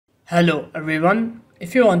Hello everyone,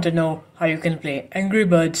 if you want to know how you can play Angry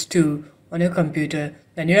Birds 2 on your computer,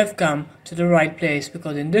 then you have come to the right place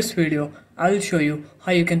because in this video I will show you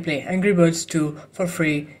how you can play Angry Birds 2 for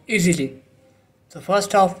free easily. So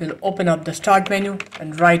first off, we'll open up the start menu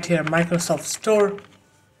and right here Microsoft Store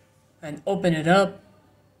and open it up,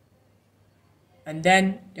 and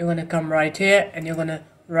then you're gonna come right here and you're gonna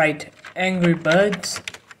write Angry Birds,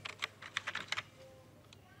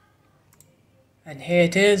 and here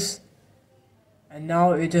it is. And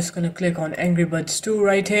now you're just gonna click on Angry Birds 2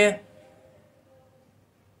 right here,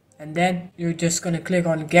 and then you're just gonna click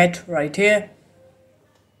on Get right here,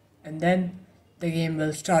 and then the game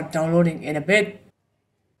will start downloading in a bit.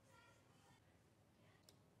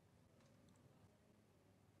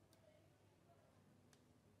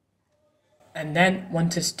 And then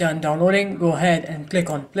once it's done downloading, go ahead and click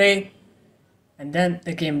on play, and then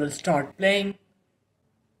the game will start playing.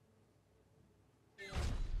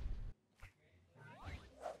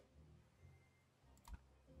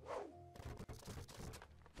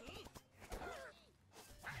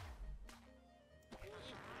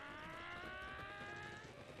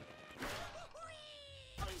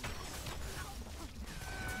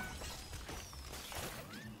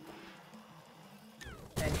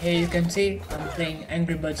 And here you can see I'm playing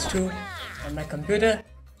Angry Birds 2 on my computer.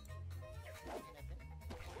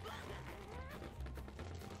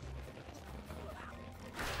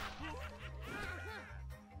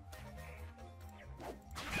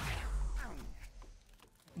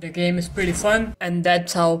 The game is pretty fun, and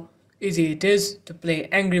that's how easy it is to play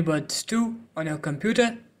Angry Birds 2 on your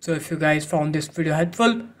computer. So if you guys found this video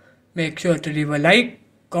helpful, make sure to leave a like,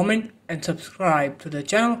 comment and subscribe to the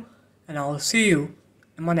channel, and I'll see you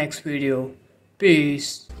in my next video.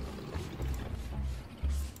 Peace.